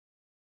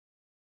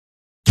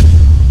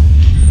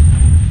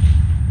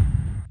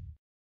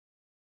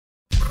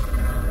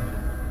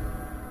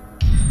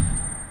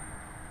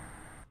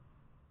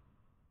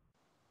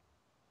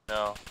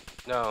No.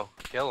 No,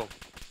 kill him.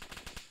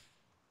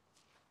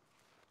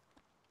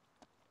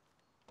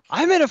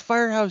 I'm in a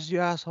firehouse, you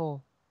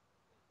asshole.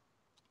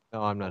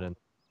 No, I'm not in.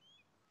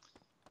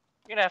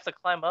 You're gonna have to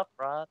climb up,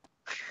 Rod.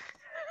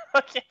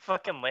 I can't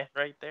fucking land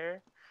right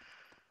there.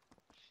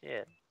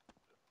 Shit.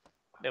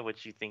 I know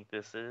what you think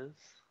this is.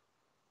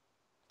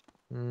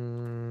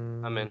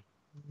 I'm in.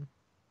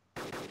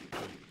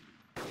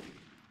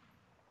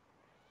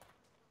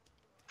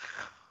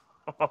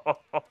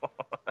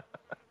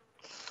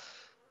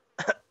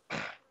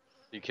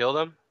 You killed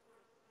him?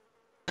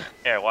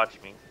 Here, watch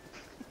me.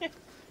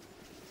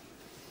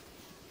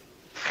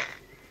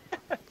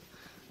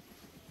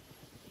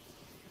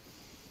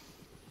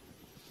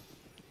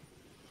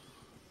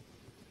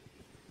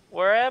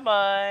 Where am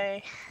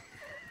I?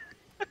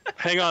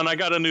 Hang on, I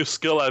got a new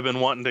skill I've been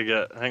wanting to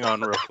get. Hang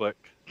on real quick.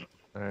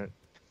 Alright.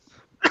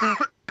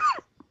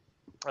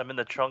 I'm in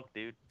the trunk,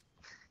 dude.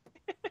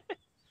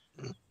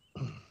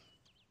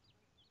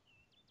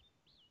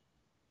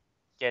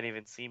 Can't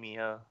even see me,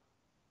 huh?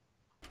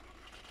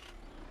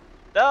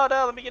 No,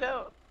 let me get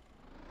out.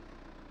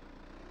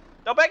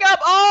 No, back up!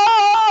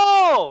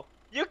 Oh!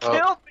 You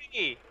killed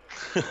me!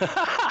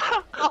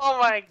 Oh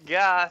my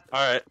god.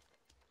 Alright.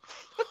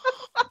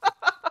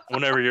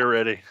 Whenever you're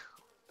ready.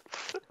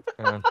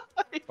 Oh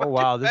You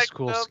wow, fucking this is a backed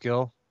cool up.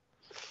 skill.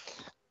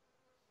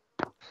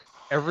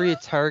 Every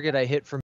target I hit from